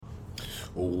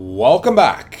Welcome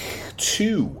back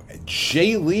to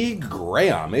J-League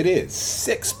Graham. It is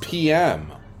 6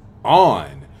 p.m.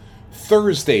 on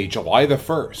Thursday, July the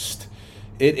 1st.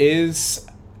 It is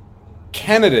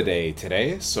Canada Day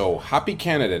today, so happy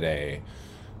Canada Day.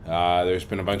 There's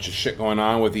been a bunch of shit going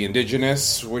on with the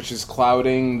Indigenous, which is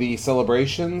clouding the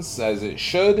celebrations, as it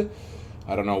should.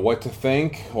 I don't know what to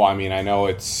think. Well, I mean, I know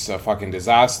it's a fucking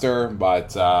disaster,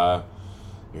 but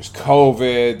there's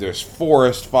COVID, there's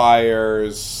forest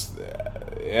fires,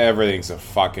 everything's a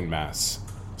fucking mess.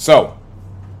 So,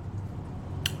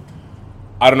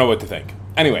 I don't know what to think.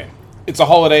 Anyway, it's a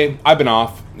holiday, I've been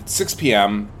off, it's 6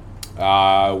 p.m.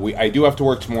 I do have to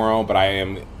work tomorrow, but I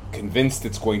am convinced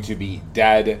it's going to be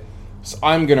dead. So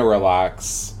I'm going to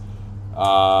relax,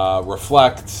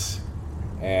 reflect,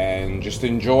 and just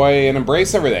enjoy and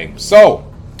embrace everything. So,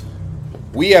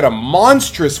 we had a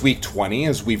monstrous Week 20,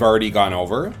 as we've already gone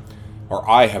over. Or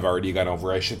I have already gone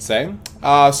over, I should say.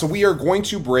 So we are going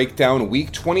to break down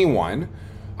Week 21.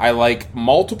 I like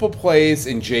multiple plays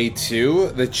in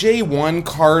J2. The J1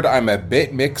 card I'm a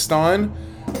bit mixed on.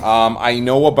 I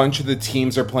know a bunch of the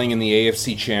teams are playing in the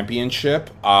AFC Championship.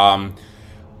 I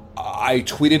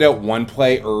tweeted out one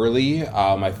play early.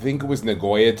 I think it was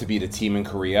Nagoya to beat a team in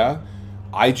Korea.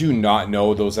 I do not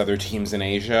know those other teams in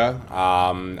Asia.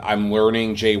 I'm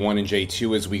learning J1 and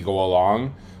J2 as we go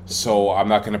along. So I'm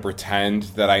not going to pretend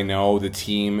that I know the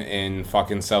team in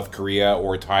fucking South Korea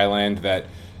or Thailand that,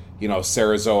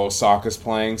 Cerezo Osaka's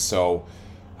playing. So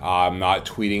I'm not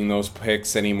tweeting those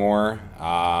picks anymore.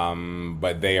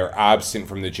 But they are absent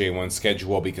from the J1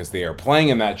 schedule because they are playing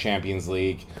in that Champions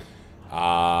League.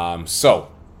 So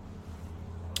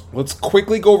let's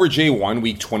quickly go over J1,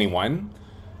 Week 21.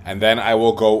 And then I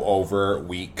will go over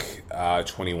Week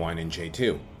 21 in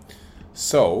J2.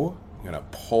 So I'm going to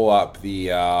pull up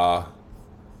the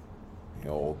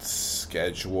old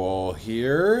schedule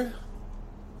here.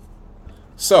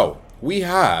 So we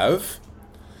have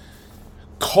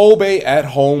Kobe at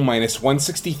home minus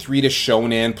 163 to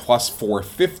Shonan plus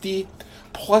 450,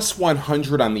 plus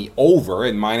 100 on the over,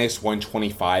 and minus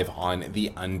 125 on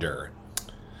the under.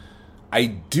 I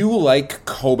do like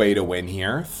Kobe to win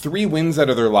here. 3 wins out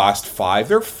of their last 5.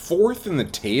 They're 4th in the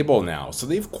table now, so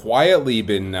they've quietly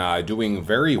been doing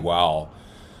very well.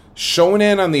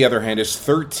 Shonan, on the other hand, is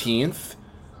 13th.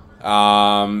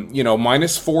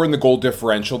 Minus 4 in the goal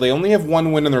differential. They only have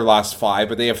 1 win in their last 5,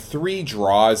 but they have 3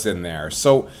 draws in there.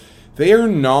 So they are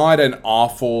not an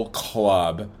awful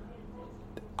club.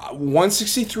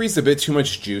 163 is a bit too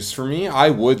much juice for me.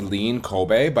 I would lean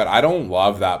Kobe, but I don't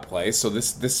love that play. So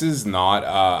this is not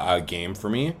a game for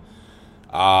me.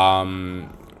 Shonan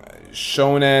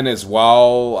as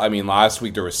well. I mean, last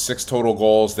week there was 6 total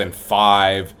goals, then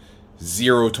 5,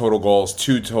 0 total goals,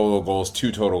 2 total goals,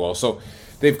 2 total goals. So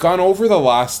they've gone over the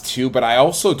last 2, but I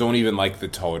also don't even like the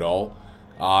total.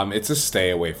 It's a stay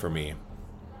away for me.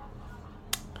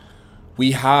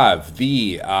 We have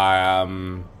the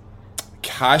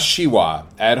Kashiwa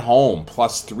at home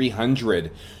plus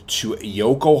 300 to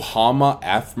Yokohama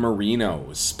F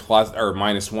Marinos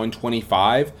minus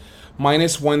 125,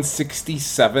 minus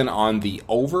 167 on the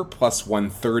over, plus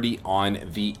 130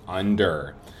 on the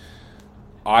under.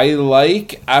 I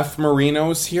like F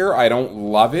Marinos here. I don't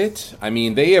love it. I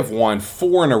mean, they have won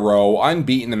 4 in a row,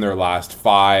 unbeaten in their last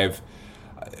 5.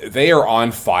 They are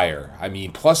on fire. I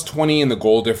mean, plus 20 in the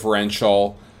goal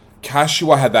differential.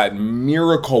 Kashiwa had that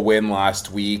miracle win last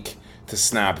week to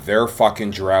snap their fucking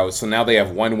drought. So now they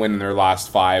have 1 win in their last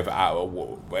 5.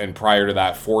 And prior to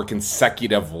that, 4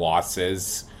 consecutive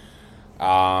losses.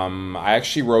 I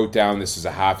actually wrote down this is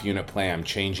a half unit play. I'm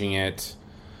changing it.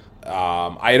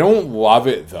 I don't love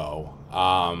it, though.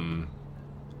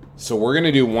 So we're going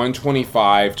to do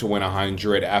 125 to win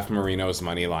 100 F Marinos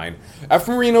money line. F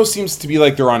Marinos seems to be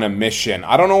like they're on a mission.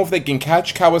 I don't know if they can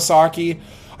catch Kawasaki.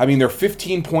 I mean, they're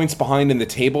 15 points behind in the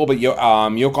table, but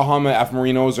Yokohama F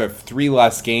Marinos have 3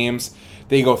 less games.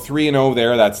 They go 3-0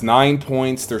 there. That's 9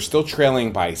 points. They're still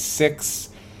trailing by 6.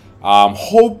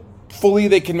 Hopefully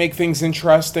they can make things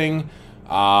interesting.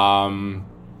 So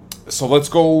let's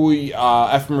go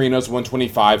F Marinos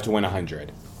 125 to win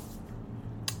 100.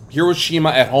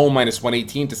 Hiroshima at home minus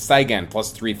 118 to Saigon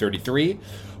plus 333,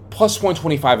 plus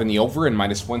 125 in the over, and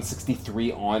minus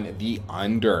 163 on the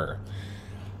under.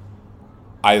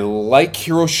 I like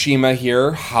Hiroshima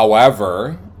here.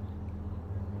 However,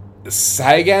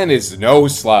 Saigon is no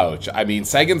slouch. I mean,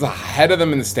 Saigon's ahead of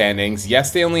them in the standings.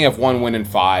 Yes, they only have 1 win in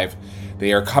 5.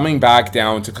 They are coming back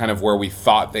down to kind of where we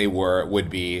thought they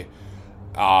would be.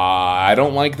 I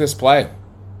don't like this play.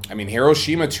 I mean,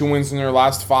 Hiroshima, 2 wins in their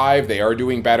last 5. They are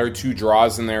doing better. 2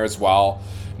 draws in there as well.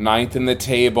 9th in the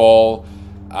table.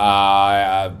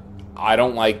 I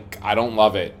don't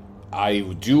love it.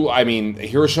 I mean,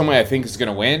 Hiroshima I think is going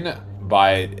to win,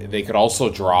 but they could also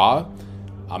draw.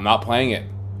 I'm not playing it.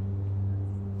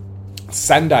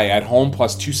 Sendai at home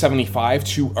plus 275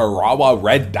 to Urawa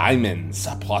Red Diamonds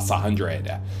plus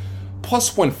 100.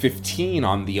 Plus 115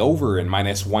 on the over and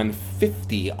minus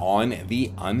 150 on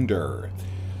the under.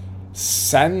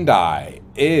 Sendai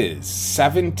is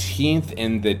 17th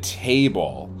in the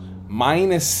table,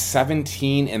 minus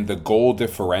 17 in the goal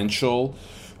differential.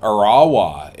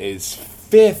 Urawa is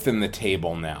 5th in the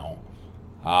table now.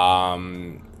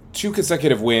 2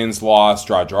 consecutive wins, loss,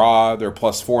 draw. They're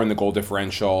plus 4 in the goal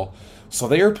differential. So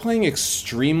they are playing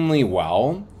extremely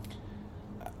well.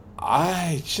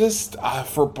 I just,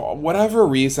 for whatever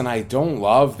reason, I don't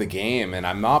love the game, and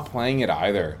I'm not playing it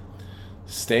either.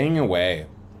 Staying away.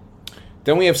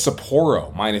 Then we have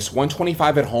Sapporo, minus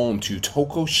 125 at home to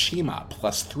Tokushima,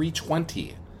 plus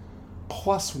 320.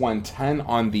 Plus 110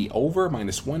 on the over,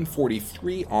 minus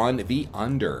 143 on the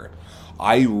under.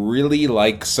 I really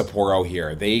like Sapporo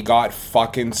here. They got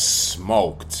fucking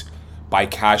smoked by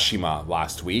Kashima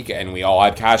last week, and we all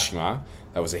had Kashima.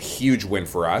 That was a huge win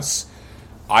for us.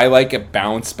 I like a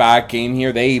bounce back game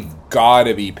here. They've got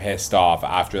to be pissed off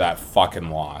after that fucking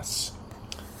loss.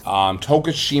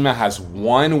 Tokushima has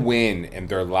 1 win in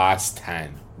their last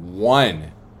 10.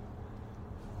 1.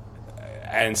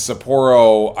 And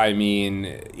Sapporo, I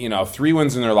mean, 3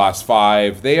 wins in their last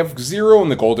 5. They have 0 in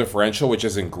the goal differential, which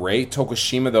isn't great.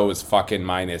 Tokushima, though, is fucking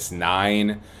minus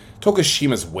 9.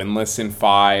 Tokushima's winless in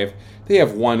 5. They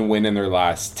have 1 win in their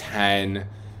last 10.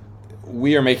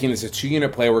 We are making this a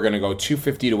 2-unit play. We're going to go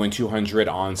 250 to win 200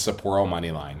 on Sapporo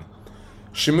moneyline.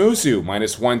 Shimizu,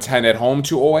 minus 110 at home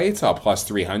to Oita, plus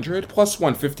 300, plus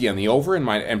 150 on the over,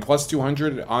 and plus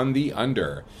 200 on the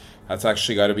under. That's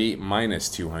actually got to be minus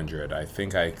 200. I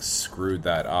think I screwed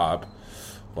that up.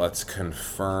 Let's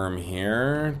confirm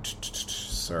here.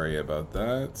 Sorry about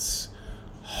that.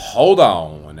 Hold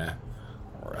on.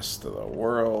 Rest of the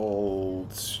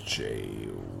world.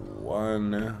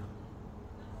 J1.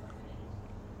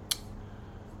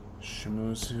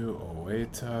 Shimizu,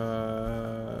 Oita,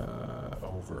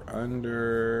 over,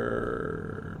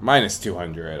 under, minus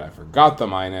 200. I forgot the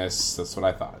minus. That's what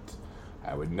I thought.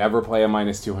 I would never play a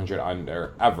minus 200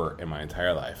 under ever in my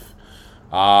entire life.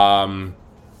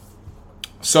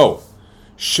 So,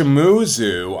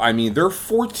 Shimizu, I mean, they're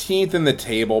 14th in the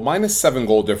table, minus 7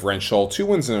 goal differential, 2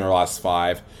 wins in their last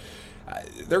 5.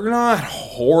 They're not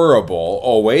horrible.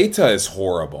 Oita is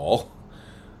horrible.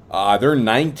 They're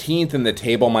 19th in the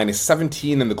table, minus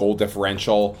 17 in the goal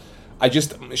differential.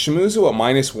 Shimizu at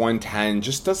minus 110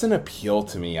 just doesn't appeal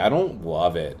to me. I don't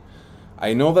love it.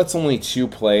 I know that's only 2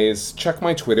 plays. Check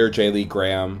my Twitter, J. Lee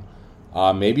Graham.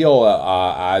 Maybe I'll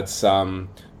add some.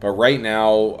 But right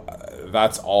now,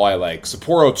 that's all I like.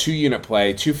 Sapporo, 2-unit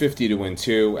play, 250 to win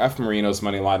 2. F. Marino's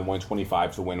money line,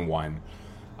 125 to win 1.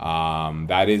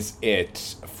 That is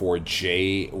it for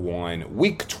J1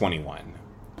 Week 21.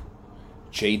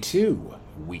 J2,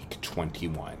 Week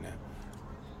 21.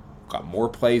 Got more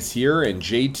plays here, and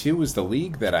J2 is the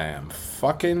league that I am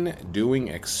fucking doing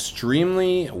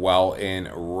extremely well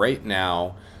in right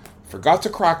now. Forgot to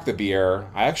crack the beer.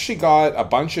 I actually got a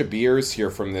bunch of beers here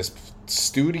from this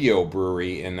studio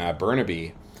brewery in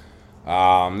Burnaby.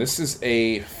 This is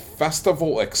a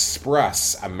Festival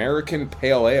Express American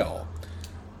Pale Ale.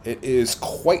 It is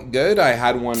quite good. I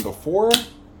had one before.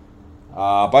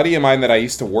 A buddy of mine that I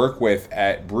used to work with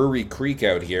at Brewery Creek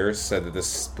out here said that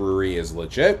this brewery is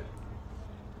legit.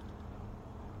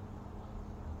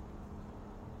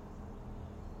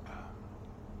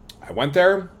 I went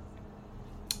there,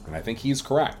 and I think he's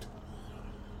correct.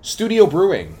 Studio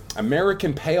Brewing,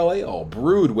 American Pale Ale,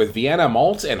 brewed with Vienna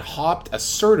malt and hopped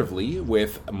assertively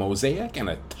with Mosaic and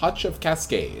a touch of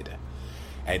Cascade.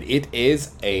 And it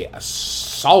is a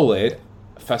solid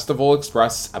Festival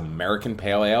Express American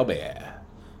Pale Ale beer.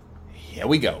 Here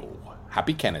we go.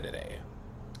 Happy Canada Day.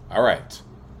 All right.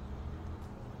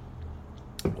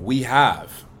 We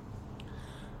have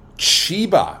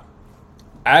Chiba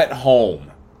at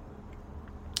home.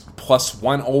 Plus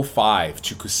 105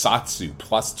 to Kusatsu.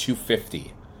 Plus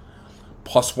 250.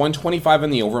 Plus 125 on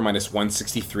the over. Minus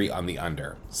 163 on the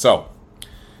under. So,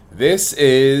 this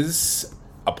is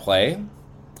a play.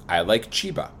 I like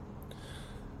Chiba.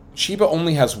 Chiba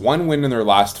only has 1 win in their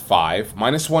last 5,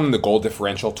 minus 1 in the goal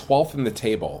differential, 12th in the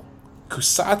table.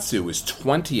 Kusatsu is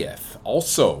 20th,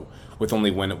 also with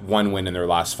only 1 win in their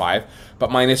last 5, but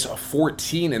minus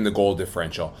 14 in the goal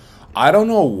differential. I don't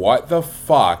know what the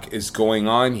fuck is going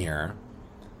on here,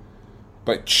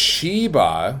 but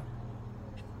Chiba,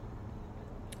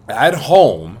 at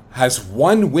home has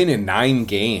 1 win in 9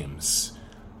 games.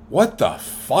 What the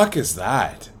fuck is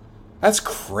that? That's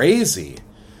crazy.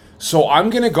 So I'm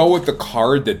going to go with the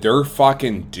card that they're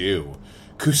fucking due.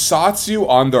 Kusatsu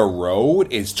on the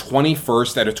road is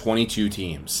 21st out of 22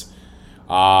 teams.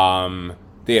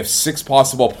 They have 6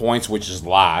 possible points, which is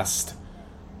last.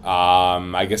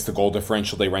 I guess the goal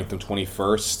differential, they ranked them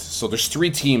 21st. So there's 3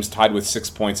 teams tied with 6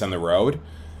 points on the road.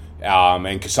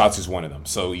 And Kusatsu's one of them.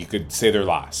 So you could say they're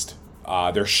last.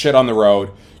 They're shit on the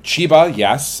road. Chiba,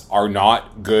 yes, are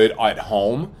not good at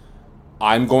home.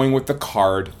 I'm going with the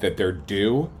card that they're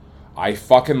due. I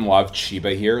fucking love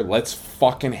Chiba here. Let's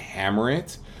fucking hammer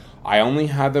it. I only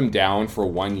had them down for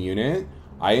 1 unit.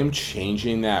 I am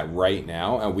changing that right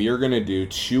now. And we are going to do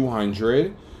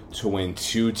 200 to win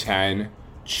 210.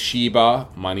 Chiba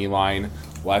money line.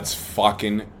 Let's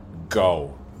fucking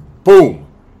go. Boom.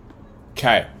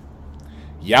 Okay.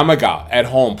 Yamaga at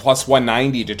home, plus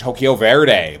 190 to Tokyo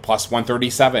Verde, plus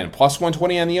 137, plus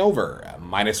 120 on the over,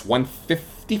 minus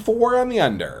 154 on the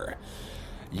under.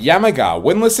 Yamaga,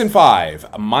 winless in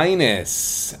 5,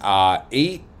 minus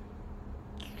 18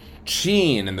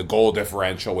 in the goal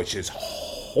differential, which is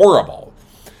horrible.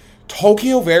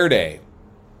 Tokyo Verde,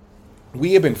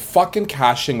 we have been fucking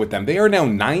cashing with them. They are now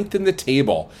 9th in the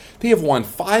table. They have won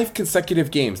 5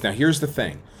 consecutive games. Now, here's the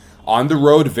thing. On the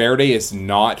road, Verde is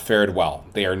not fared well.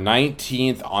 They are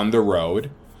 19th on the road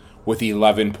with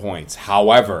 11 points.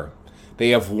 However, they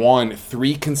have won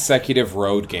 3 consecutive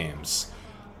road games.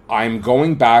 I'm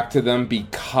going back to them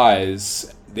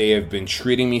because they have been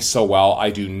treating me so well.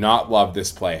 I do not love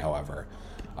this play, however.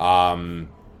 Yamaga's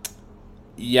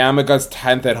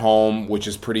 10th at home, which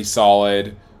is pretty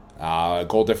solid.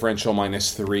 Goal differential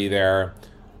minus 3 there.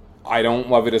 I don't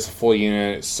love it as a full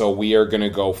unit, so we are going to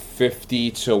go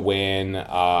 50 to win,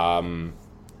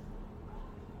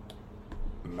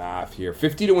 math here,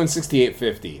 50 to win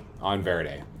 68.50 on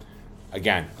Verde.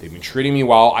 Again, they've been treating me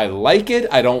well. I like it.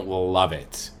 I don't love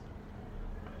it.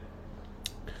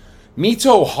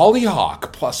 Mito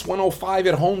Hollyhock, plus 105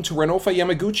 at home to Renofa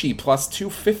Yamaguchi, plus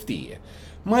 250.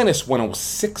 Minus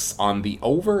 106 on the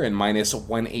over and minus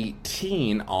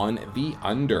 118 on the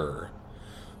under.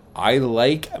 I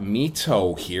like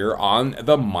Mito here on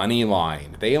the money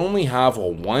line. They only have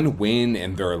 1 win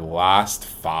in their last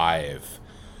 5.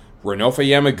 Renofa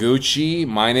Yamaguchi,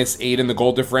 minus 8 in the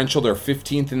goal differential. They're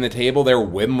 15th in the table. They're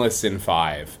winless in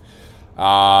 5.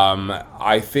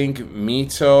 I think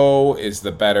Mito is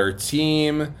the better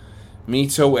team.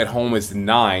 Mito at home is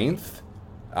 9th.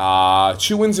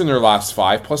 2 wins in their last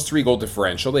 5, plus 3 goal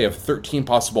differential. They have 13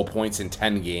 possible points in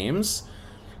 10 games.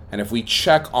 And if we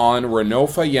check on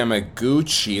Renofa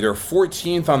Yamaguchi, they're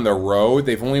 14th on the road.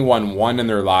 They've only won 1 in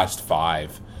their last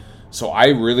 5. So I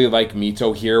really like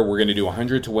Mito here. We're going to do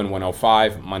 100 to win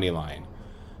 105, money line.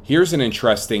 Here's an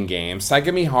interesting game.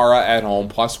 Sagamihara at home,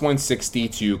 plus 160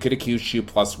 to Kitakyushu,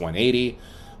 plus 180.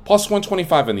 Plus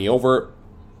 125 on the over.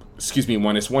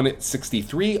 Minus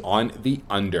 163 on the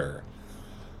under.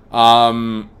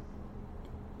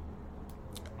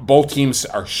 Both teams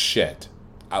are shit.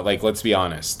 Let's be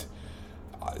honest.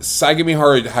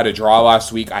 Sagamihara had a draw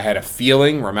last week. I had a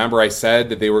feeling. Remember I said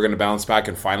that they were going to bounce back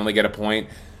and finally get a point.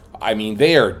 I mean,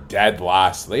 they are dead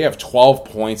last. They have 12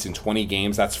 points in 20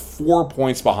 games. That's 4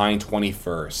 points behind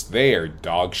 21st. They are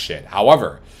dog shit.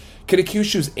 However,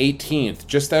 Kitakyushu's 18th,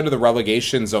 just out of the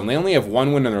relegation zone. They only have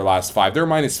 1 win in their last 5. They're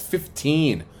minus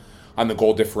 15 on the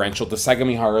goal differential. To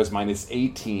Sagamihara's minus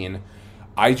 18.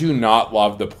 I do not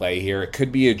love the play here. It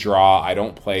could be a draw. I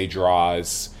don't play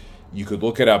draws. You could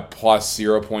look at a plus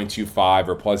 0.25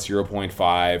 or plus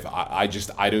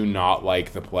 0.5. I do not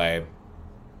like the play.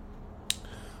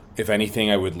 If anything,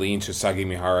 I would lean to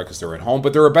Sagamihara because they're at home.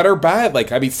 But they're a better bet.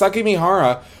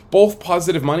 Sagamihara, both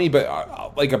positive money, but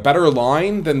a better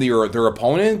line than their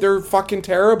opponent. They're fucking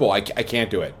terrible. I can't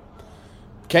do it.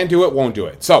 Can't do it, won't do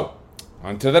it. So,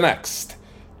 on to the next.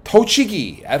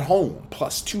 Tochigi at home,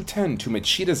 plus 210 to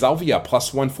Machida Zalvia,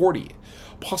 plus 140.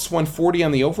 Plus 140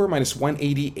 on the over, minus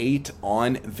 188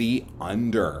 on the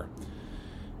under.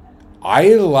 I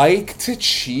like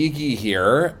Tochigi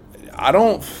here. I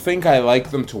don't think I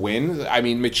like them to win. I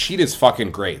mean, Machida's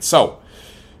fucking great. So,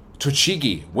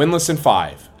 Tochigi, winless in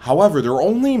 5. However, they're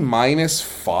only minus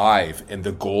 5 in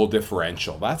the goal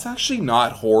differential. That's actually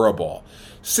not horrible.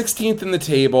 16th in the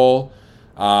table,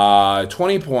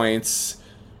 20 points.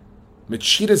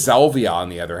 Machida Zalvia, on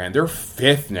the other hand, they're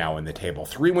 5th now in the table.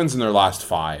 3 wins in their last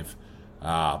 5.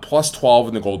 Plus 12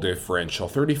 in the goal differential,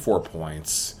 34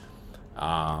 points.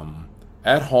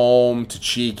 At home,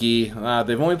 Tochigi,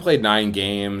 they've only played 9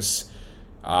 games.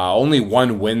 Only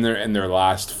 1 win in their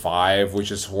last 5,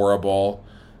 which is horrible.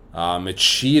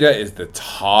 Machida is the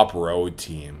top road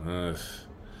team. Ugh.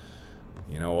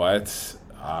 You know what?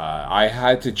 I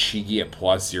had to cheeky at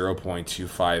plus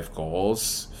 0.25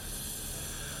 goals.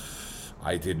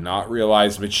 I did not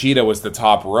realize Machida was the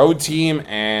top road team,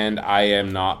 and I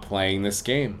am not playing this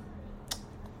game.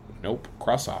 Nope,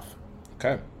 cross off.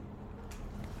 Okay.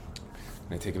 I'm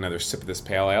going to take another sip of this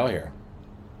pale ale here.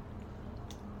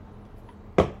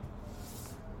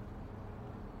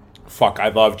 Fuck, I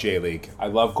love J-League. I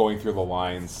love going through the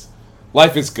lines.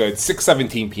 Life is good.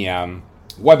 6:17 p.m.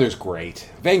 Weather's great.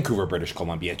 Vancouver, British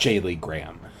Columbia. J-League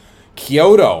Graham.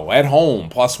 Kyoto at home,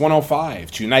 plus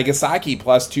 105 to Nagasaki,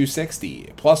 plus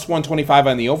 260. Plus 125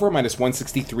 on the over, minus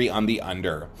 163 on the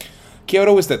under.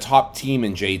 Kyoto is the top team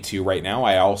in J2 right now.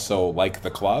 I also like the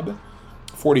club.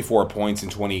 44 points in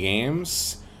 20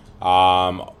 games.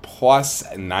 Plus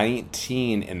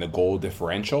 19 in the goal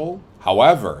differential.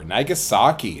 However,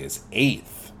 Nagasaki is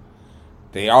 8th.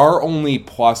 They are only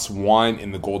plus 1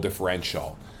 in the goal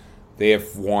differential. They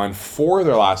have won 4 of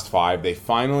their last 5. They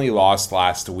finally lost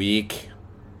last week.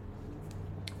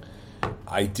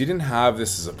 I didn't have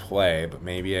this as a play, but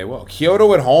maybe I will.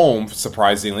 Kyoto at home,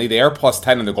 surprisingly, they are plus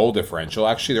 10 in the goal differential.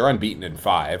 Actually, they're unbeaten in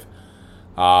 5.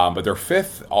 But they're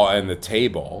 5th in the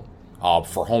table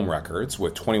for home records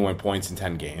with 21 points in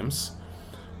 10 games.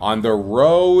 On the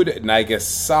road,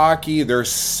 Nagasaki, they're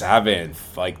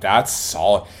 7th. Like, that's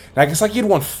solid. Nagasaki had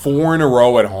won 4 in a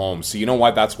row at home. So you know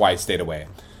what? That's why I stayed away.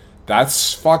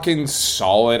 That's fucking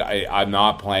solid. I'm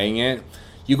not playing it.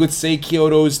 You could say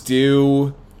Kyoto's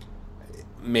due.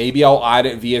 Maybe I'll add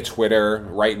it via Twitter.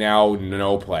 Right now,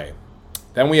 no play.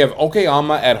 Then we have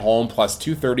Okayama at home, plus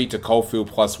 230 to Kofu,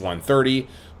 plus 130.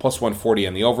 Plus 140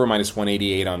 on the over, minus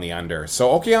 188 on the under.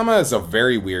 So Okayama is a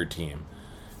very weird team.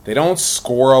 They don't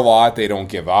score a lot. They don't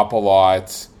give up a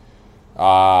lot.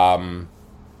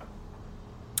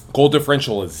 Goal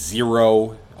differential is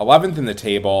 0. 11th in the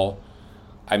table.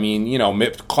 I mean, you know,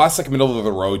 classic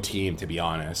middle-of-the-road team, to be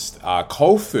honest.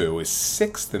 Kofu is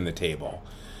 6th in the table.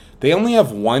 They only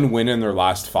have 1 win in their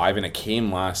last 5, and it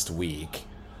came last week.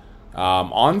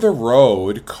 On the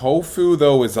road, Kofu,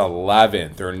 though, is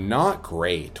 11th. They're not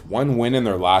great. 1 win in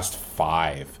their last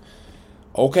 5.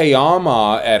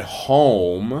 Okayama at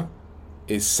home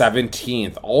is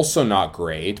 17th. Also not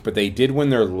great, but they did win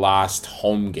their last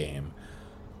home game.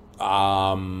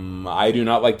 I do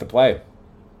not like the play.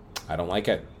 I don't like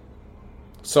it.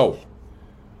 So,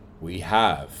 we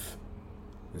have...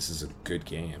 This is a good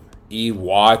game.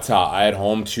 Iwata at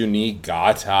home to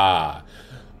Niigata.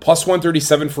 Plus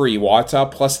 137 for Iwata.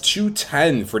 Plus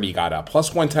 210 for Niigata.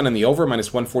 Plus 110 on the over.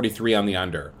 Minus 143 on the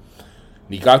under.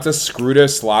 Niigata screwed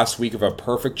us last week of a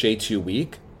perfect J2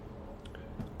 week.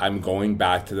 I'm going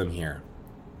back to them here.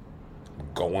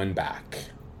 Going back.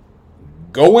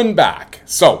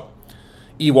 So,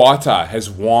 Iwata has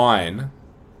won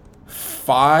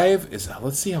 5.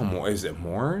 Let's see how more. Is it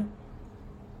more?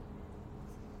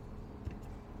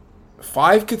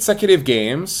 5 consecutive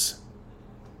games.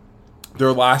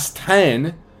 Their last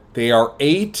 10, they are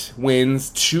 8 wins,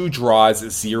 2 draws,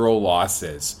 0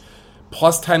 losses.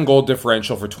 Plus 10 goal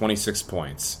differential for 26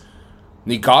 points.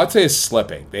 Niigata is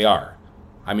slipping. They are.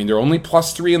 I mean, they're only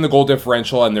plus 3 in the goal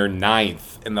differential, and they're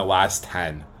 9th in the last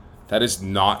 10. That is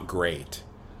not great.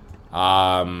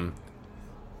 2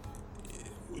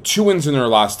 wins in their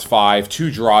last 5,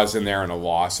 2 draws in there, and a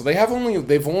loss. So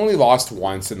they've only lost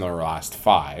once in their last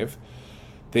 5.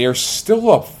 They are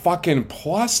still a fucking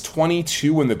plus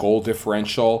 22 in the goal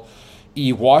differential.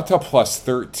 Iwata plus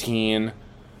 13.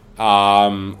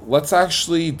 Let's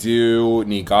actually do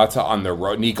Niigata on the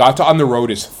road. Niigata on the road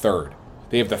is 3rd.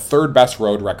 They have the 3rd best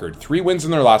road record. 3 wins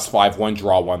in their last 5, 1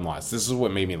 draw, 1 loss. This is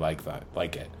what made me like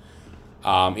it.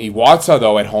 Iwata,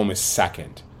 though, at home is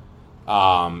 2nd.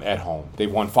 At home.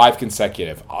 They've won 5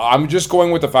 consecutive. I'm just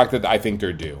going with the fact that I think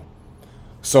they're due.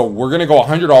 So we're going to go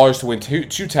 $100 to win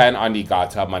 210 on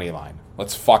Niigata money line.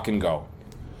 Let's fucking go.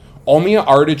 Omiya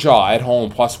Ardija at home,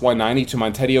 plus 190 to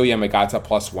Montedio Yamagata,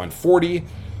 plus 140.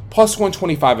 Plus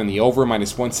 125 on the over,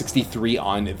 minus 163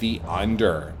 on the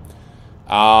under.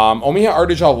 Omiya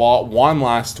Ardija won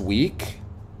last week.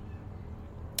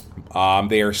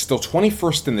 They are still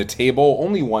 21st in the table.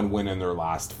 Only 1 win in their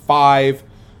last 5.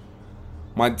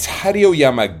 Montedio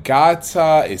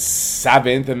Yamagata is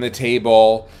 7th in the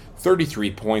table.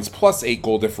 33 points, plus 8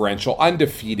 goal differential,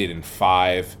 undefeated in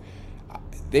 5.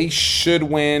 They should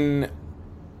win.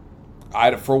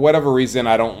 For whatever reason,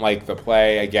 I don't like the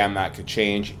play. Again, that could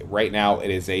change. Right now,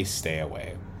 it is a stay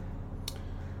away.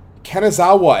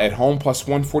 Kanazawa at home, plus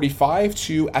 145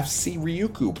 to FC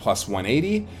Ryukyu, plus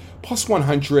 180. Plus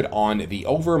 100 on the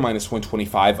over, minus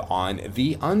 125 on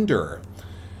the under.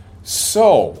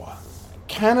 So,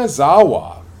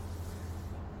 Kanazawa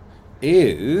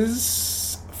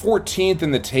is 14th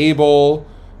in the table.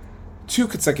 2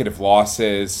 consecutive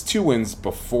losses, 2 wins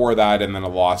before that, and then a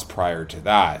loss prior to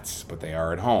that. But they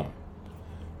are at home.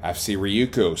 FC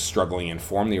Ryuko struggling in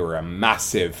form. They were a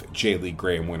massive J-League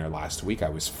Graham winner last week. I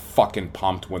was fucking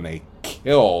pumped when they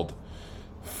killed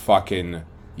fucking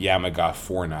Yamaga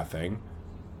 4-0.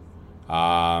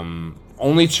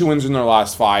 Only 2 wins in their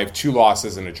last 5, 2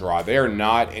 losses and a draw. They are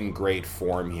not in great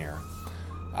form here.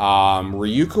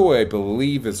 Ryuko, I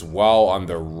believe, as well on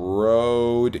the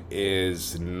road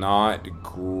is not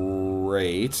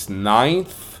great.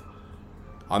 9th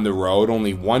on the road,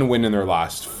 only 1 win in their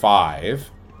last 5.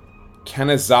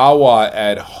 Kanazawa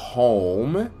at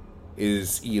home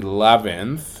is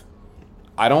 11th.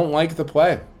 I don't like the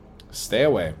play. Stay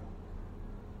away.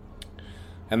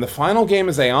 And the final game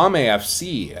is Ayame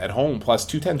FC at home, plus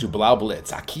 210 to Blau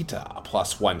Blitz. Akita,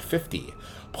 plus 150.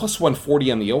 Plus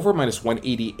 140 on the over, minus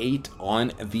 188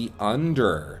 on the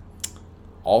under.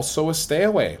 Also a stay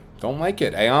away. Don't like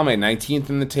it. Ayame, 19th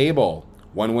in the table.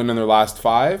 1 win in their last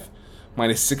 5.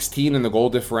 Minus 16 in the goal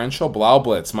differential. Blau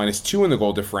Blitz, minus 2 in the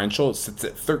goal differential. It sits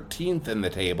at 13th in the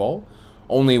table.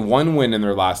 Only 1 win in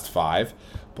their last 5.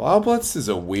 Blau Blitz is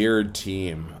a weird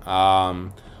team.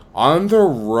 On the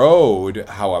road,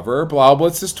 however, Blau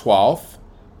Blitz is 12th.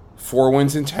 4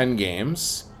 wins in 10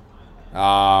 games.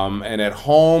 And at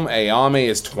home, Ayame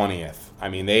is 20th. I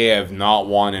mean, they have not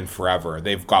won in forever.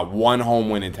 They've got 1 home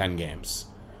win in 10 games.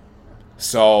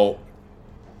 So,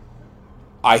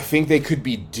 I think they could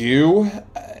be due.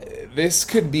 This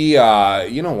could be,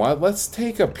 you know what? Let's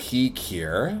take a peek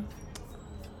here.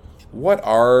 What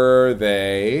are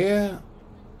they?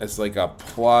 It's like a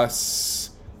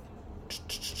plus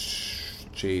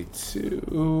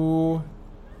J2.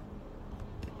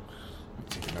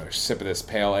 Take another sip of this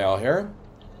pale ale here.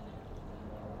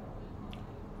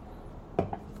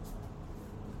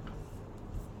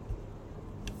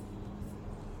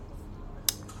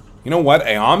 You know what?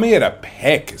 Ayame at a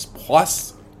pick is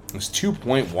plus. It's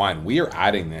 2.1. We are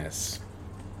adding this.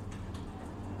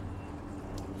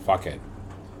 Fuck it.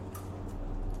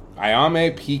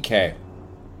 Ayame PK.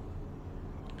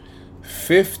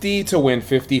 50 to win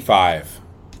 55.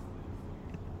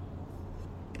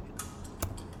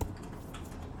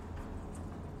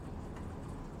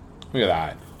 Look at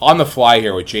that. On the fly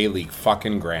here with J-League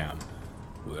fucking Graham.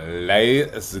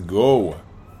 Let's go.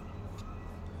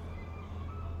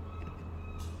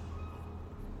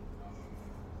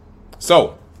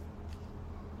 So,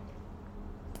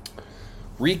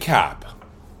 recap.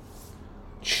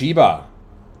 Chiba.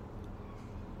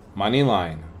 Money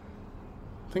line.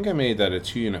 I think I made that a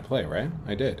 2-unit play, right?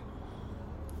 I did.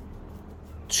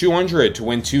 200 to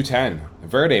win 210.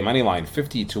 Verde, money line.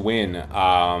 50 to win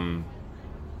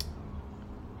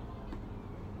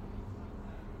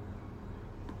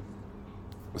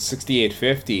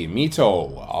 68.50.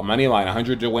 Mito, money line,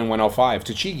 100 to win 105.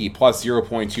 Tachigi, plus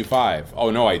 0.25. Oh,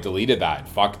 no, I deleted that.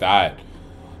 Fuck that.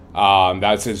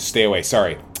 That says stay away.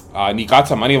 Sorry.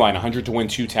 Niigata, money line, 100 to win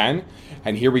 210.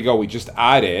 And here we go. We just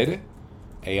added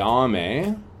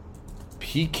Ayame,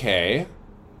 PK,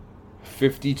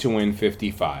 50 to win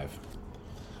 55.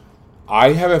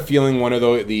 I have a feeling one of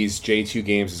these J2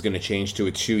 games is going to change to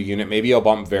a 2-unit. Maybe I'll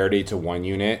bump Verde to 1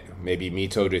 unit. Maybe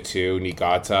Mito to 2.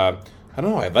 Niigata. I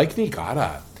don't know. I like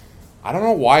Niigata. I don't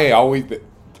know why they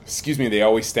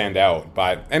always stand out.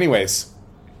 But anyways,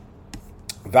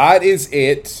 that is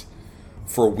it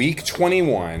for week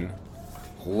 21.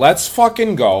 Let's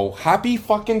fucking go. Happy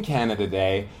fucking Canada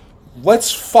Day.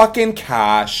 Let's fucking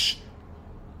cash.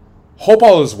 Hope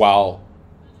all is well.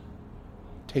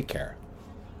 Take care.